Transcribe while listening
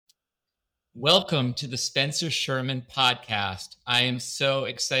Welcome to the Spencer Sherman podcast. I am so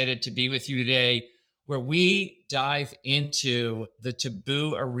excited to be with you today, where we dive into the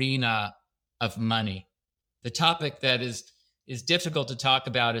taboo arena of money. The topic that is difficult to talk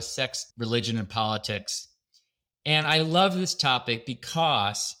about is sex, religion, and politics. And I love this topic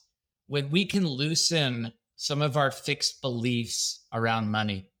because when we can loosen some of our fixed beliefs around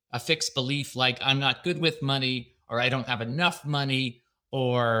money, a fixed belief like I'm not good with money, or I don't have enough money,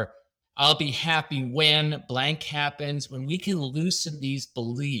 or I'll be happy when blank happens. When we can loosen these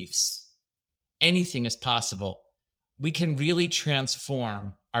beliefs, anything is possible. We can really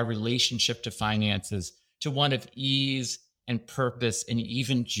transform our relationship to finances to one of ease and purpose and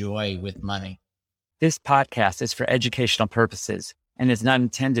even joy with money. This podcast is for educational purposes and is not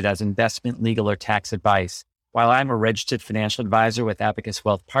intended as investment, legal, or tax advice. While I'm a registered financial advisor with Abacus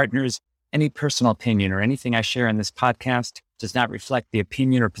Wealth Partners, any personal opinion or anything I share in this podcast does not reflect the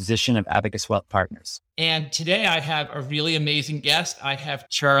opinion or position of Abacus Wealth Partners. And today I have a really amazing guest. I have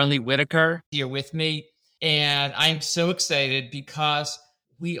Charlie Whitaker here with me. And I'm so excited because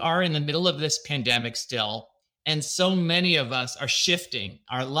we are in the middle of this pandemic still. And so many of us are shifting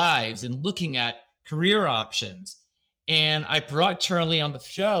our lives and looking at career options. And I brought Charlie on the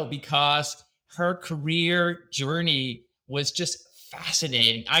show because her career journey was just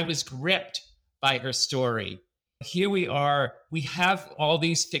fascinating. I was gripped by her story. Here we are. We have all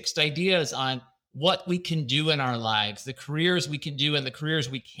these fixed ideas on what we can do in our lives, the careers we can do and the careers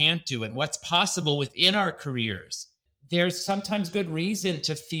we can't do, and what's possible within our careers. There's sometimes good reason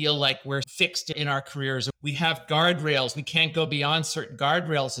to feel like we're fixed in our careers. We have guardrails. We can't go beyond certain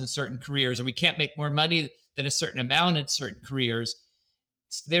guardrails in certain careers, or we can't make more money than a certain amount in certain careers.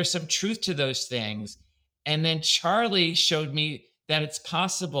 There's some truth to those things. And then Charlie showed me that it's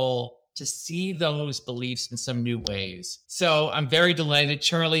possible to see those beliefs in some new ways. So I'm very delighted,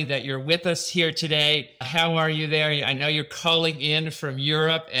 Charlie, that you're with us here today. How are you there? I know you're calling in from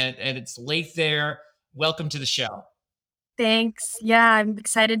Europe and it's late there. Welcome to the show. Thanks. Yeah, I'm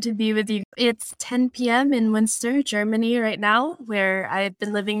excited to be with you. It's 10 p.m. in Münster, Germany right now, where I've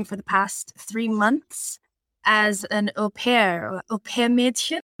been living for the past 3 months as an au pair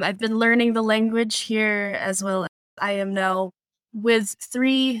Mädchen. I've been learning the language here as well. I am now with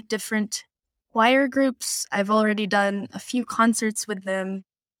 3 different choir groups. I've already done a few concerts with them,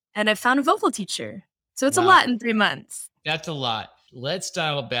 and I've found a vocal teacher. So it's a lot in 3 months. That's a lot. Let's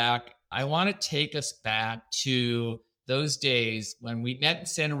dial back. I want to take us back to those days when we met in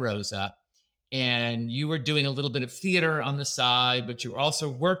Santa Rosa, and you were doing a little bit of theater on the side, but you were also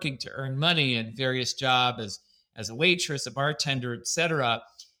working to earn money in various jobs as a waitress, a bartender, etc.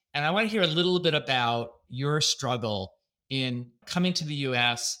 And I want to hear a little bit about your struggle in coming to the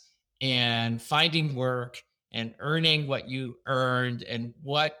US and finding work and earning what you earned and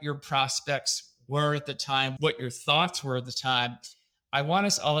what your prospects were at the time, what your thoughts were at the time. I want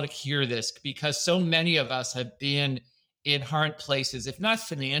us all to hear this because so many of us have been in hard places, if not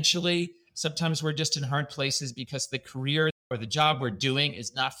financially. Sometimes we're just in hard places because the career or the job we're doing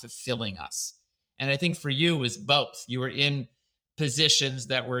is not fulfilling us. And I think for you it was both. You were in positions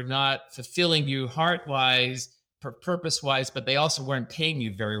that were not fulfilling you heart-wise, purpose-wise, but they also weren't paying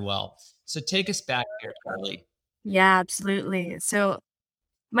you very well. So take us back here, Charlie. Yeah, absolutely. So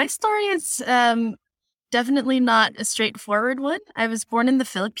my story is definitely not a straightforward one. I was born in the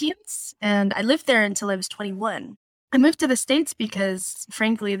Philippines, and I lived there until I was 21. I moved to the States because,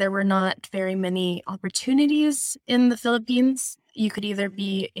 frankly, there were not very many opportunities in the Philippines. You could either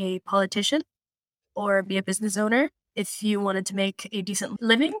be a politician or be a business owner if you wanted to make a decent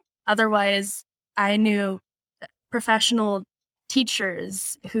living. Otherwise, I knew professional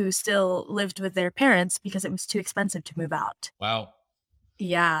teachers who still lived with their parents because it was too expensive to move out. Wow.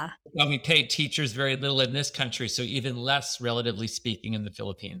 Yeah. Well, we pay teachers very little in this country, so even less, relatively speaking, in the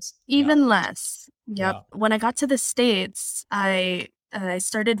Philippines. Even less. Yep. Yeah. When I got to the States, I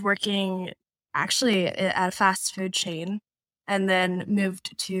started working actually at a fast food chain, and then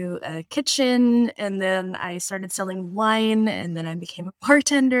moved to a kitchen, and then I started selling wine, and then I became a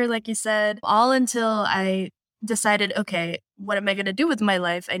bartender, like you said, all until I decided, okay, what am I going to do with my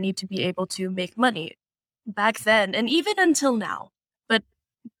life? I need to be able to make money. Back then, and even until now, but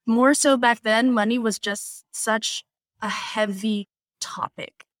more so back then, money was just such a heavy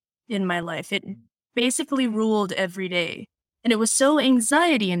topic in my life. It basically ruled every day. And it was so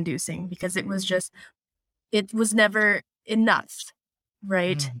anxiety inducing because it was never enough,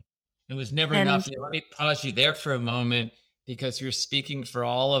 right? It was never enough. Let me pause you there for a moment because you're speaking for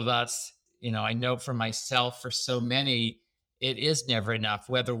all of us. You know, I know for myself, for so many, it is never enough,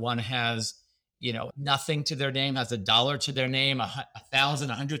 whether one has nothing to their name, has a dollar to their name, 1,000,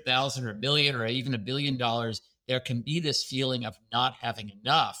 100,000, or a million, or even $1 billion, there can be this feeling of not having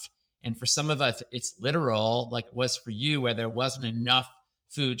enough. And for some of us, it's literal, like it was for you, where there wasn't enough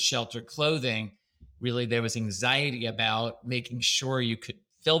food, shelter, clothing. Really, there was anxiety about making sure you could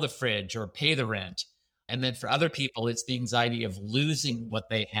fill the fridge or pay the rent. And then for other people, it's the anxiety of losing what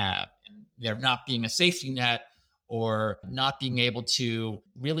they have, and there not being a safety net, or not being able to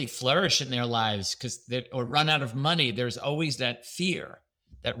really flourish in their lives or run out of money. There's always that fear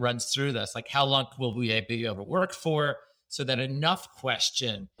that runs through this. Like, how long will we be able to work for? So that enough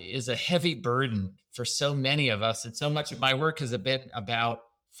question is a heavy burden for so many of us. And so much of my work has been about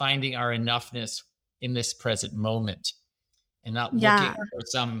finding our enoughness in this present moment and not looking for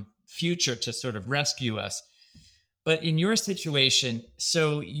some future to sort of rescue us. But in your situation,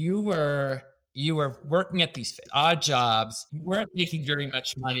 so you were working at these odd jobs. You weren't making very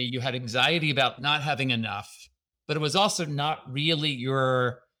much money. You had anxiety about not having enough, but it was also not really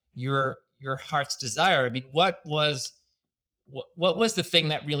your heart's desire. I mean, what was the thing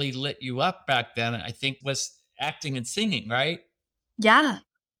that really lit you up back then? I think was acting and singing, right? Yeah.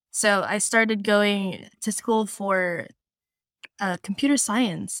 So I started going to school for computer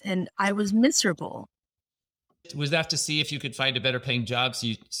science, and I was miserable. Was that to see if you could find a better paying job?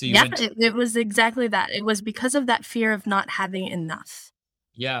 It was exactly that. It was because of that fear of not having enough.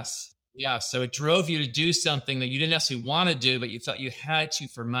 Yes. Yeah. So it drove you to do something that you didn't necessarily want to do, but you thought you had to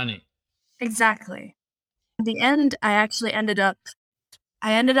for money. Exactly. In the end, I actually ended up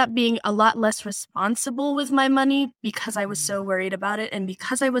being a lot less responsible with my money because I was so worried about it and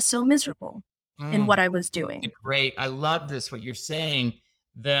because I was so miserable in what I was doing. Great. I love this, what you're saying,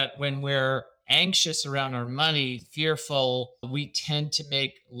 that when we're anxious around our money, fearful, we tend to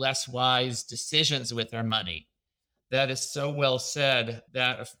make less wise decisions with our money. That is so well said.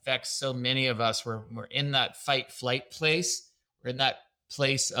 That affects so many of us. We're in that fight flight place. We're in that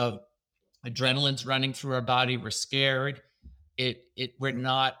place of adrenaline's running through our body. We're scared. We're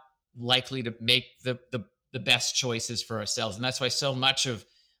not likely to make the best choices for ourselves. And that's why so much of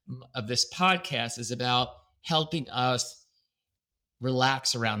this podcast is about helping us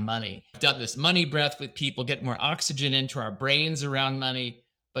relax around money. I've done this money breath with people, get more oxygen into our brains around money,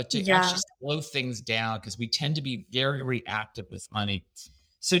 but to actually slow things down, because we tend to be very reactive with money.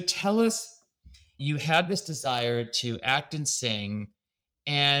 So tell us, you had this desire to act and sing,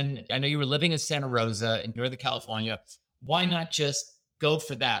 and I know you were living in Santa Rosa in Northern California. Why not just go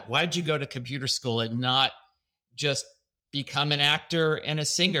for that? Why did you go to computer school and not just become an actor and a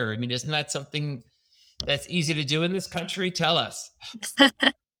singer? I mean, isn't that something that's easy to do in this country? Tell us.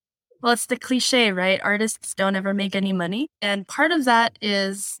 Well, it's the cliche, right? Artists don't ever make any money. And part of that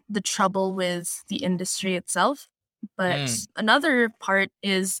is the trouble with the industry itself. But another part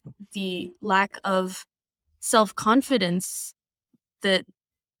is the lack of self-confidence that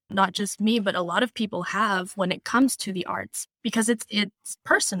not just me, but a lot of people have when it comes to the arts, because it's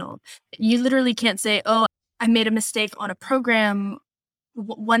personal. You literally can't say, oh, I made a mistake on a program.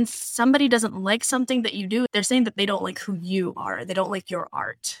 Once somebody doesn't like something that you do, they're saying that they don't like who you are. They don't like your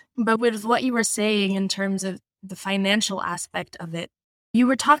art. But with what you were saying in terms of the financial aspect of it, you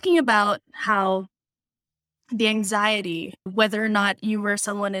were talking about how the anxiety, whether or not you were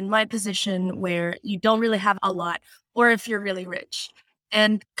someone in my position where you don't really have a lot, or if you're really rich.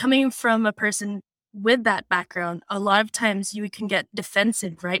 And coming from a person with that background, a lot of times you can get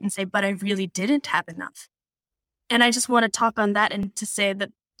defensive, right? And say, but I really didn't have enough. And I just want to talk on that and to say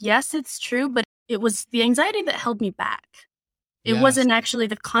that, yes, it's true, but it was the anxiety that held me back. It wasn't actually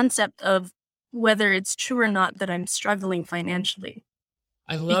the concept of whether it's true or not that I'm struggling financially.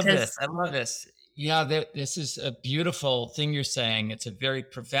 I love this. Yeah, this is a beautiful thing you're saying. It's a very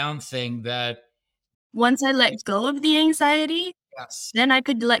profound thing that once I let go of the anxiety, then I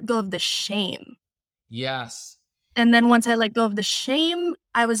could let go of the shame. Yes. And then once I let go of the shame,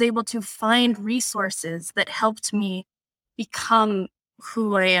 I was able to find resources that helped me become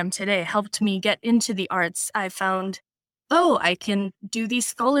who I am today, helped me get into the arts. I found, oh, I can do these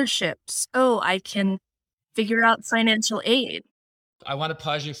scholarships. Oh, I can figure out financial aid. I want to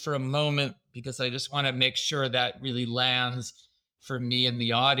pause you for a moment because I just want to make sure that really lands for me and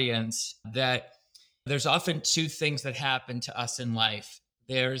the audience, that there's often two things that happen to us in life.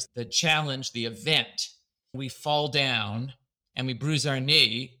 There's the challenge, the event. We fall down and we bruise our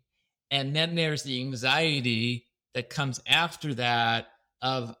knee. And then there's the anxiety that comes after that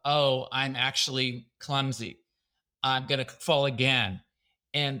of, oh, I'm actually clumsy. I'm going to fall again.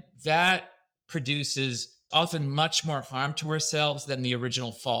 And that produces often much more harm to ourselves than the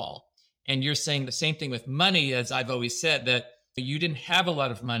original fall. And you're saying the same thing with money, as I've always said, that you didn't have a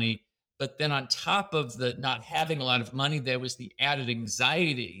lot of money, But then on top of the not having a lot of money, there was the added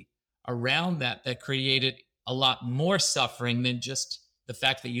anxiety around that created a lot more suffering than just the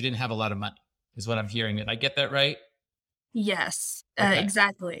fact that you didn't have a lot of money, is what I'm hearing. Did I get that right? Yes, Okay.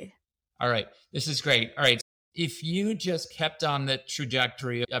 exactly. All right. This is great. All right. If you just kept on the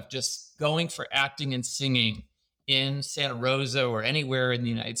trajectory of just going for acting and singing in Santa Rosa or anywhere in the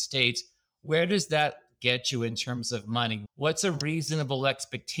United States, where does that get you in terms of money? What's a reasonable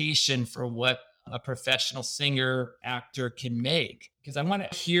expectation for what a professional singer, actor can make? Because I want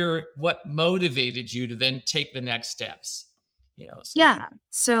to hear what motivated you to then take the next steps. Yeah.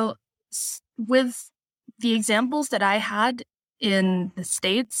 So with the examples that I had in the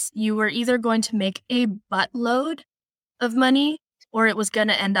States, you were either going to make a buttload of money or it was going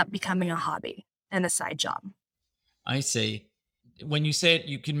to end up becoming a hobby and a side job. I see. When you say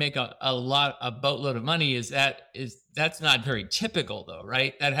you can make a boatload of money, that's not very typical though,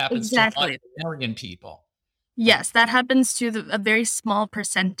 right? That happens to Exactly. 1 million people. Yes, that happens to a very small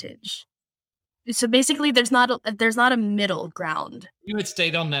percentage. So basically, there's not a middle ground. You had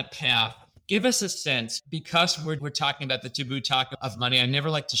stayed on that path. Give us a sense, because we're talking about the taboo talk of money. I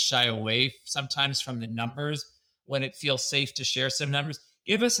never like to shy away sometimes from the numbers when it feels safe to share some numbers.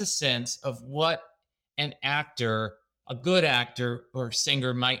 Give us a sense of what an actor, a good actor or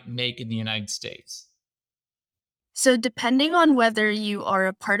singer, might make in the United States. So depending on whether you are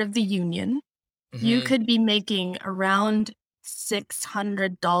a part of the union, you could be making around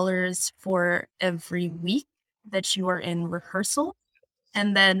 $600 for every week that you are in rehearsal.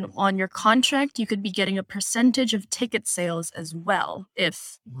 And then on your contract, you could be getting a percentage of ticket sales as well,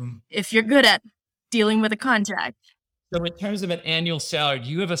 if you're good at dealing with a contract. So in terms of an annual salary, do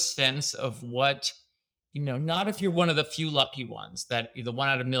you have a sense of what, not if you're one of the few lucky ones, that you're the one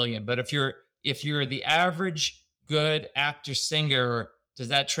out of a million, but if you're the average good actor singer, does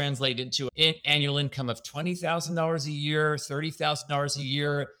that translate into an annual income of $20,000 a year, $30,000 a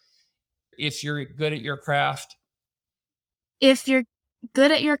year, if you're good at your craft? If you're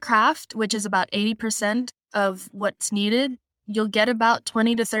good at your craft, which is about 80% of what's needed, you'll get about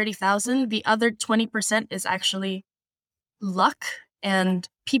 20 to 30,000. The other 20% is actually luck and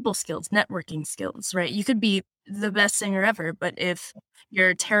people skills, networking skills, right? You could be the best singer ever, but if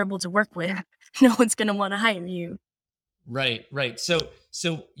you're terrible to work with, no one's going to want to hire you. Right. So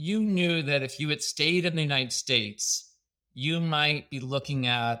you knew that if you had stayed in the United States, you might be looking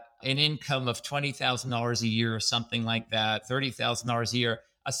at an income of $20,000 a year or something like that, $30,000 a year,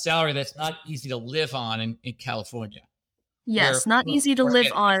 a salary that's not easy to live on in California. Yes, not easy to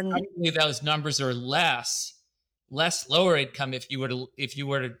live on. Probably those numbers are less lower income if you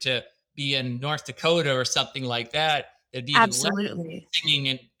were to be in North Dakota or something like that. There'd be even Absolutely less singing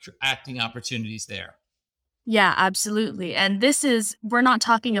and acting opportunities there. Yeah, absolutely. And we're not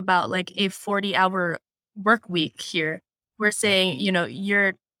talking about like a 40-hour work week here. We're saying,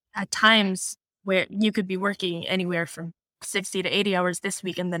 you're at times where you could be working anywhere from 60 to 80 hours this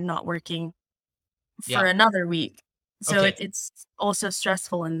week and then not working for another week. So it's also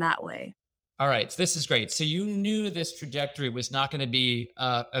stressful in that way. All right. So this is great. So you knew this trajectory was not going to be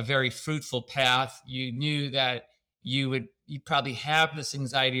a very fruitful path. You knew that you'd probably have this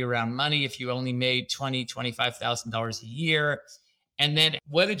anxiety around money if you only made $25,000 a year. And then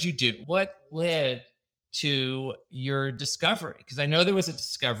what did you do? What led to your discovery? Because I know there was a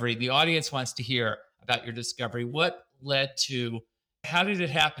discovery. The audience wants to hear about your discovery. What led to, how did it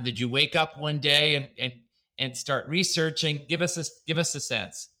happen? Did you wake up one day and start researching? Give us a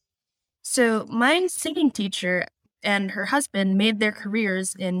sense. So my singing teacher and her husband made their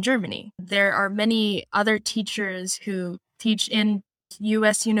careers in Germany. There are many other teachers who teach in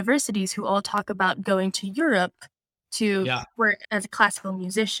U.S. universities who all talk about going to Europe to work as a classical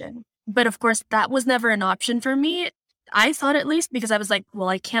musician. But of course, that was never an option for me. I thought, at least, because I was like, well,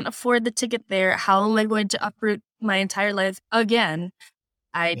 I can't afford the ticket there. How am I going to uproot my entire life again?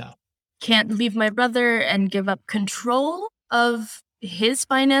 I can't leave my brother and give up control of his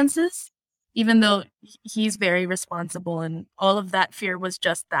finances, even though he's very responsible, and all of that fear was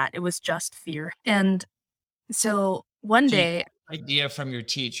just that. It was just fear. And so one day, idea from your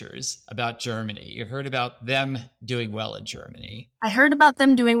teachers about Germany. You heard about them doing well in Germany. I heard about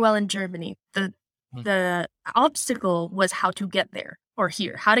them doing well in Germany. The obstacle was how to get there, or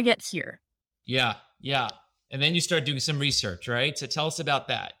here, how to get here. Yeah. And then you start doing some research, right? So tell us about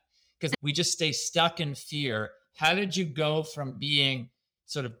that, because we just stay stuck in fear. How did you go from being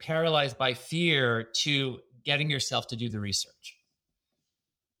sort of paralyzed by fear to getting yourself to do the research?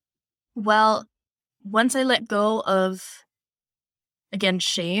 Well, once I let go of, again,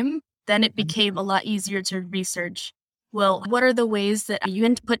 shame, then it became a lot easier to research well, what are the ways that you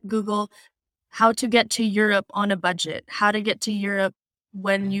input Google how to get to Europe on a budget, how to get to Europe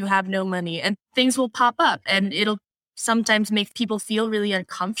when you have no money, and things will pop up, and it'll sometimes make people feel really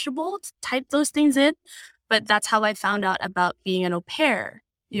uncomfortable to type those things in. But that's how I found out about being an au pair.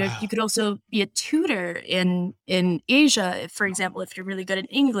 You Wow. could also be a tutor in Asia, for example, if you're really good at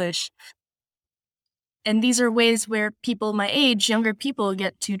English. And these are ways where people my age, younger people,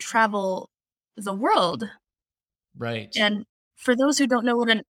 get to travel the world. Right. And for those who don't know what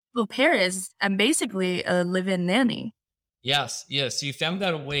an au pair is, I'm basically a live-in nanny. Yes. Yes. So you found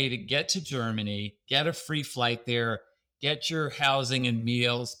out a way to get to Germany, get a free flight there, get your housing and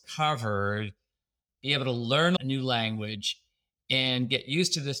meals covered, be able to learn a new language and get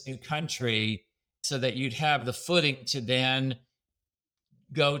used to this new country so that you'd have the footing to then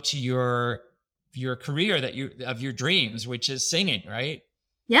go to your career that you of your dreams, which is singing, right?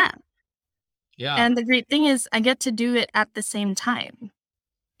 Yeah. Yeah. And the great thing is I get to do it at the same time.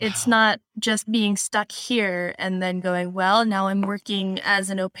 It's Wow. not just being stuck here and then going, well, now I'm working as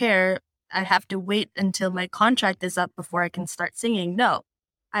an au pair. I have to wait until my contract is up before I can start singing. No,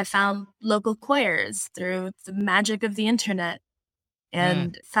 I found local choirs through the magic of the internet Mm,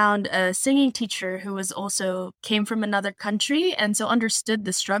 and found a singing teacher who was also came from another country and so understood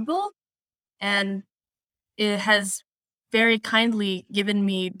the struggle. And it has very kindly given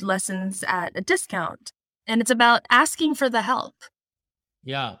me lessons at a discount. And it's about asking for the help,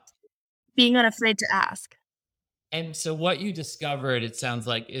 yeah. being unafraid to ask. And so what you discovered, it sounds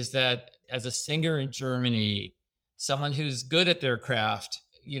like, is that as a singer in Germany, someone who's good at their craft,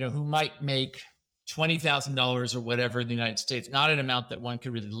 who might make $20,000 or whatever in the United States, not an amount that one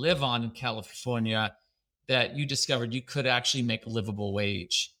could really live on in California, that you discovered you could actually make a livable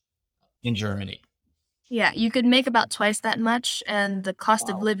wage in Germany. Yeah, you could make about twice that much, and the cost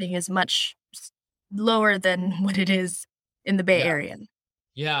of Wow. living is much lower than what it is in the Bay Yeah. Area.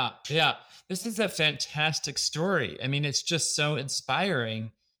 Yeah. Yeah. This is a fantastic story. I mean, it's just so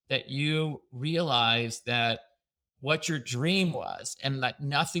inspiring that you realize that what your dream was and that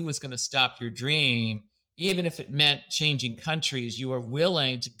nothing was going to stop your dream, even if it meant changing countries. You were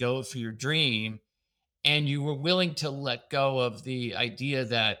willing to go for your dream and you were willing to let go of the idea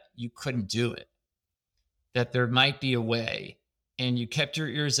that you couldn't do it, that there might be a way. And you kept your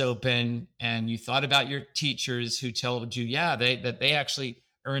ears open and you thought about your teachers who told you, yeah, that they actually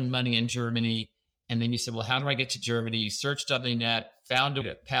earned money in Germany. And then you said, well, how do I get to Germany? You searched on the net, found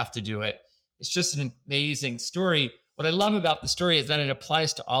a path to do it. It's just an amazing story. What I love about the story is that it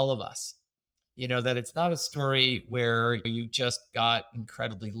applies to all of us. That it's not a story where you just got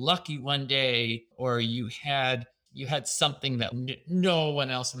incredibly lucky one day or you had something that no one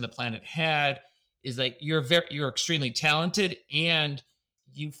else on the planet had. Is like you're extremely talented and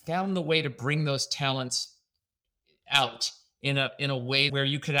you found the way to bring those talents out in a way where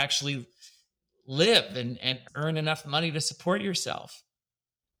you could actually live and earn enough money to support yourself.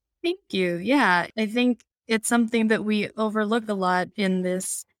 Thank you. Yeah, I think it's something that we overlook a lot in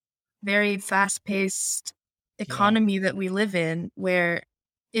this very fast-paced Yeah. economy that we live in, where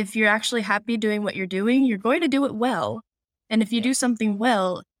if you're actually happy doing what you're doing, you're going to do it well. And if you Yeah. do something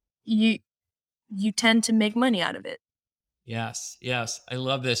well, you you tend to make money out of it. Yes, yes. I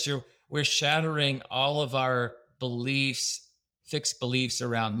love this. We're shattering all of our beliefs, fixed beliefs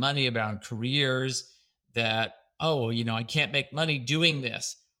around money, around careers that, oh, I can't make money doing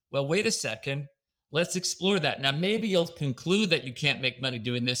this. Well, wait a second. Let's explore that. Now, maybe you'll conclude that you can't make money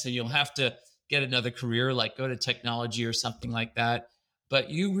doing this and you'll have to get another career, like go to technology or something like that. But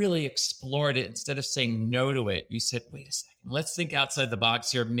you really explored it instead of saying no to it. You said, wait a second, let's think outside the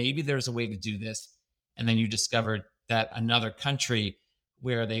box here. Maybe there's a way to do this. And then you discovered that another country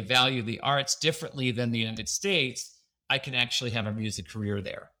where they value the arts differently than the United States, I can actually have a music career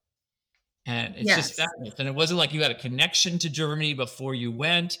there. And it's just Yes, fabulous. And it wasn't like you had a connection to Germany before you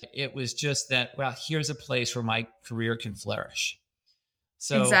went. It was just that, well, here's a place where my career can flourish.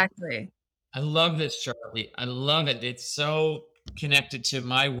 So exactly. I love this, Charlie. I love it. It's so connected to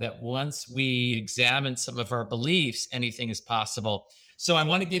my that once we examine some of our beliefs, anything is possible. So I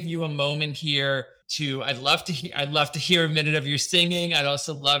want to give you a moment here to I'd love to hear a minute of your singing. I'd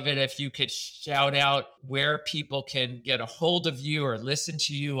also love it if you could shout out where people can get a hold of you or listen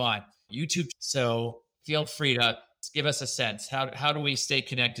to you on YouTube. So feel free to give us a sense. How do we stay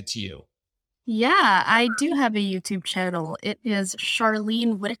connected to you? Yeah, I do have a YouTube channel. It is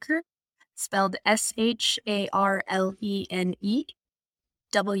Charlene Whitaker, spelled Sharlene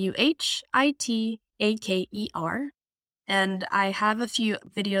Whitaker. And I have a few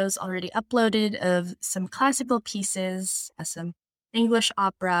videos already uploaded of some classical pieces, some English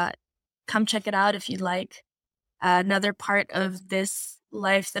opera. Come check it out if you'd like. Another part of this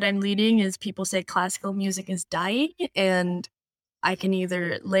life that I'm leading is people say classical music is dying, and I can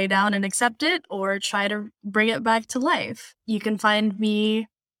either lay down and accept it or try to bring it back to life. You can find me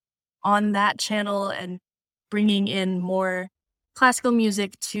on that channel and bringing in more classical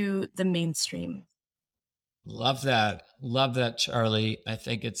music to the mainstream. Love that. Love that, Charlie. I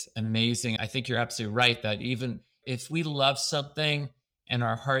think it's amazing. I think you're absolutely right that even if we love something and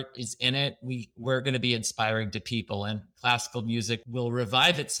our heart is in it, we're going to be inspiring to people, and classical music will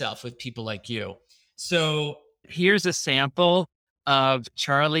revive itself with people like you. So here's a sample of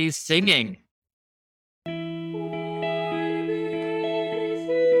Charlie singing.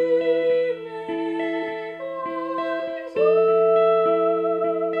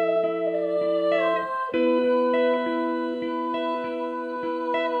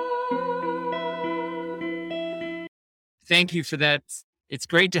 Thank you for that. It's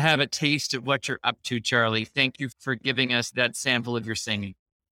great to have a taste of what you're up to, Charlie. Thank you for giving us that sample of your singing.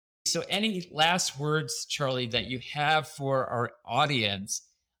 So, any last words, Charlie, that you have for our audience,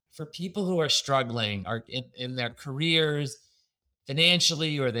 for people who are struggling, are in their careers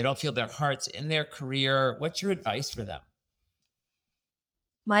financially, or they don't feel their hearts in their career? What's your advice for them?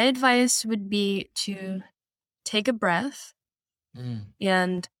 My advice would be to take a breath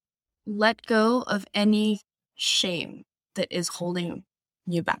and let go of any shame that is holding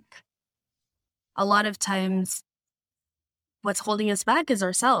you back. A lot of times, what's holding us back is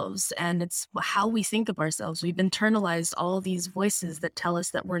ourselves, and it's how we think of ourselves. We've internalized all these voices that tell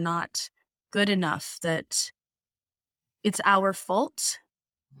us that we're not good enough, that it's our fault,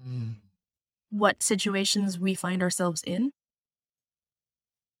 what situations we find ourselves in.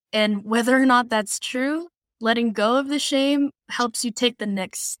 And whether or not that's true, letting go of the shame helps you take the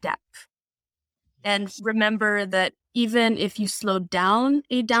next step. And remember that even if you slow down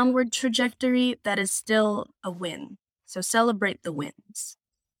a downward trajectory, that is still a win. So celebrate the wins.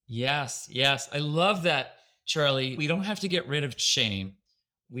 Yes, yes. I love that, Charlie. We don't have to get rid of shame.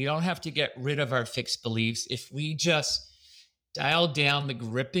 We don't have to get rid of our fixed beliefs. If we just dial down the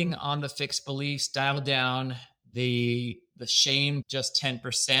gripping on the fixed beliefs, dial down the shame just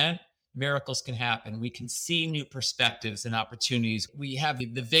 10%, miracles can happen. We can see new perspectives and opportunities. We have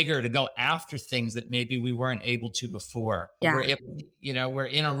the vigor to go after things that maybe we weren't able to before. Yeah. We're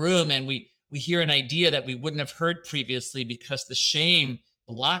in a room and we hear an idea that we wouldn't have heard previously because the shame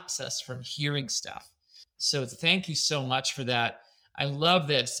blocks us from hearing stuff. So thank you so much for that. I love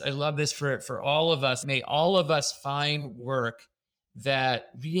this. I love this for all of us. May all of us find work that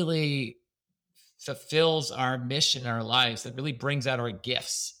really fulfills our mission in our lives, that really brings out our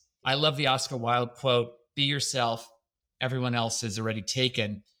gifts. I love the Oscar Wilde quote, "Be yourself, everyone else is already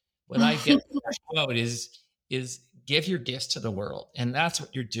taken." What I get from that quote is give your gifts to the world. And that's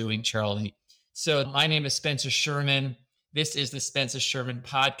what you're doing, Charlie. So my name is Spencer Sherman. This is the Spencer Sherman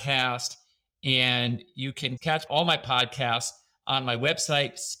Podcast. And you can catch all my podcasts on my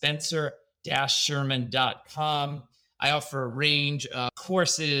website, spencer-sherman.com. I offer a range of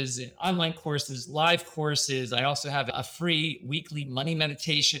courses, online courses, live courses. I also have a free weekly money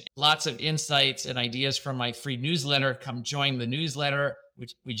meditation, lots of insights and ideas from my free newsletter. Come join the newsletter,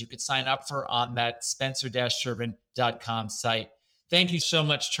 which you could sign up for on that spencer-sherman.com site. Thank you so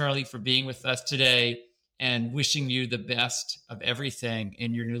much, Charlie, for being with us today, and wishing you the best of everything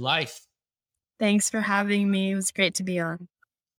in your new life. Thanks for having me. It was great to be on.